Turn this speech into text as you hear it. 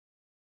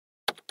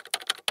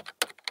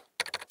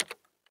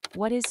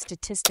What is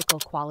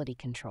statistical quality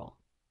control?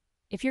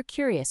 If you're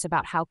curious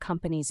about how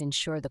companies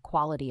ensure the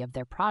quality of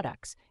their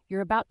products,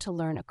 you're about to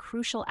learn a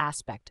crucial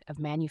aspect of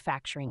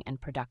manufacturing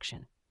and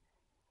production.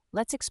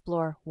 Let's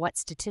explore what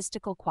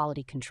statistical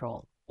quality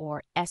control,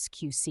 or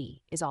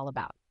SQC, is all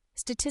about.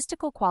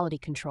 Statistical quality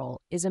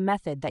control is a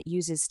method that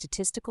uses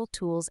statistical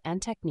tools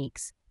and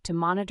techniques to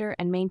monitor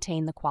and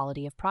maintain the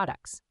quality of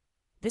products.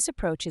 This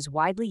approach is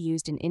widely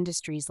used in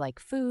industries like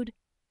food,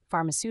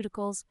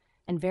 pharmaceuticals,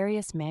 and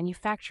various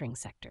manufacturing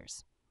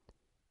sectors.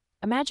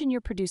 Imagine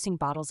you're producing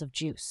bottles of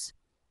juice.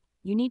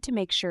 You need to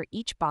make sure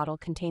each bottle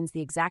contains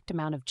the exact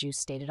amount of juice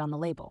stated on the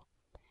label.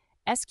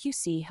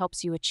 SQC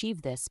helps you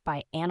achieve this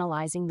by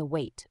analyzing the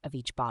weight of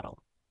each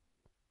bottle.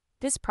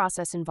 This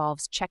process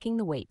involves checking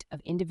the weight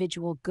of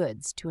individual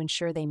goods to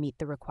ensure they meet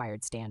the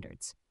required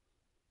standards.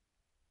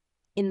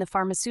 In the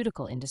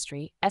pharmaceutical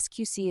industry,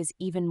 SQC is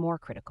even more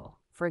critical.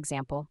 For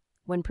example,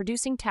 when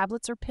producing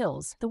tablets or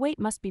pills, the weight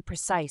must be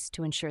precise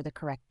to ensure the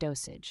correct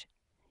dosage.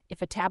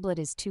 If a tablet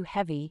is too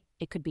heavy,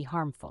 it could be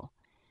harmful.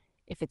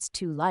 If it's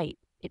too light,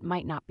 it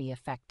might not be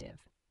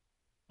effective.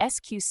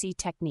 SQC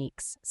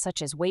techniques,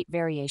 such as weight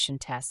variation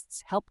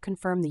tests, help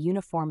confirm the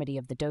uniformity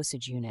of the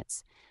dosage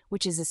units,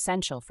 which is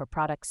essential for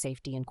product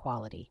safety and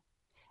quality.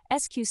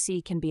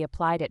 SQC can be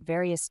applied at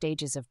various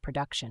stages of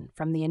production,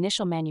 from the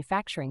initial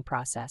manufacturing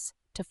process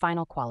to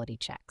final quality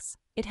checks.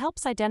 It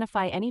helps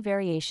identify any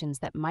variations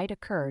that might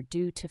occur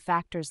due to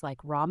factors like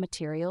raw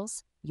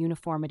materials,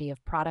 uniformity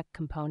of product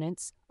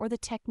components, or the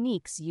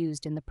techniques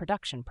used in the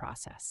production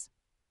process.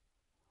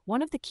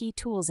 One of the key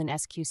tools in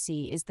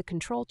SQC is the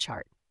control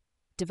chart.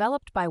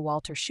 Developed by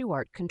Walter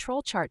Schuart,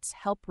 control charts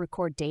help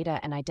record data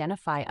and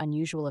identify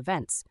unusual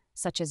events,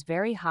 such as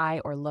very high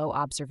or low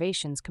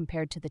observations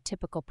compared to the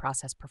typical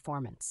process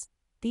performance.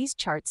 These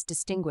charts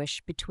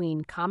distinguish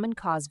between common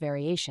cause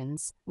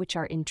variations, which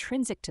are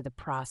intrinsic to the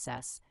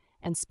process,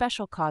 and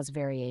special cause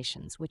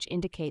variations, which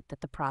indicate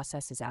that the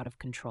process is out of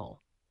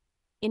control.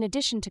 In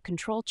addition to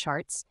control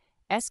charts,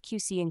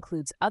 SQC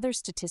includes other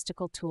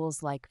statistical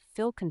tools like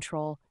fill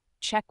control,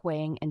 check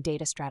weighing, and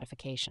data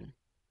stratification.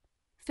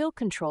 Fill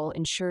control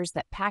ensures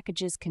that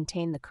packages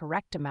contain the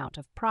correct amount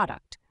of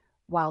product,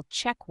 while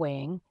check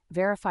weighing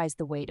verifies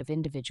the weight of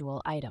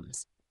individual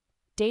items.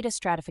 Data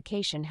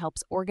stratification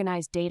helps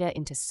organize data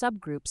into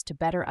subgroups to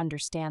better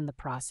understand the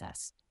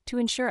process. To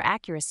ensure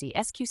accuracy,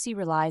 SQC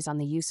relies on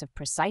the use of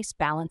precise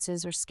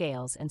balances or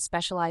scales and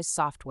specialized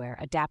software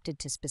adapted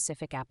to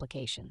specific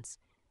applications.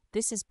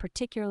 This is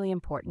particularly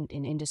important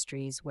in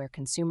industries where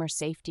consumer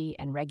safety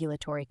and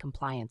regulatory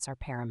compliance are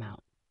paramount.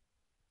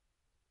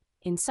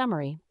 In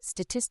summary,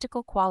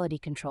 statistical quality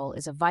control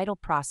is a vital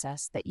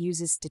process that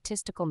uses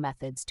statistical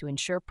methods to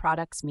ensure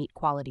products meet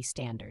quality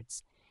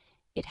standards.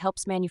 It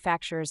helps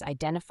manufacturers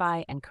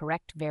identify and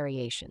correct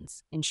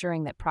variations,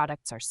 ensuring that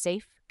products are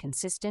safe,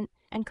 consistent,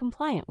 and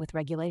compliant with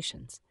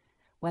regulations.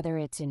 Whether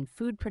it's in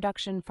food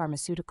production,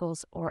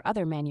 pharmaceuticals, or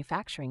other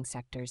manufacturing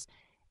sectors,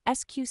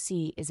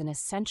 SQC is an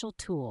essential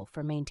tool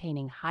for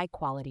maintaining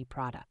high-quality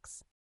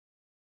products.